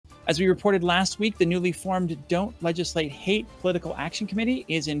As we reported last week, the newly formed Don't Legislate Hate Political Action Committee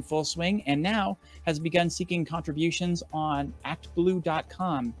is in full swing and now has begun seeking contributions on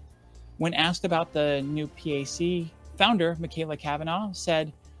actblue.com. When asked about the new PAC, founder Michaela Cavanaugh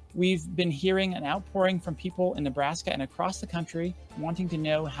said, "We've been hearing an outpouring from people in Nebraska and across the country wanting to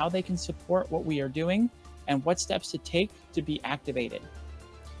know how they can support what we are doing and what steps to take to be activated."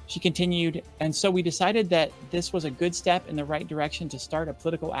 She continued, "And so we decided that this was a good step in the right direction to start a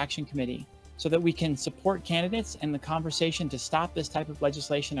political action committee so that we can support candidates and the conversation to stop this type of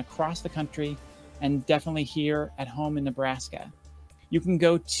legislation across the country and definitely here at home in Nebraska." You can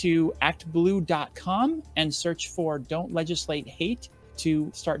go to actblue.com and search for Don't Legislate Hate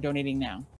to start donating now.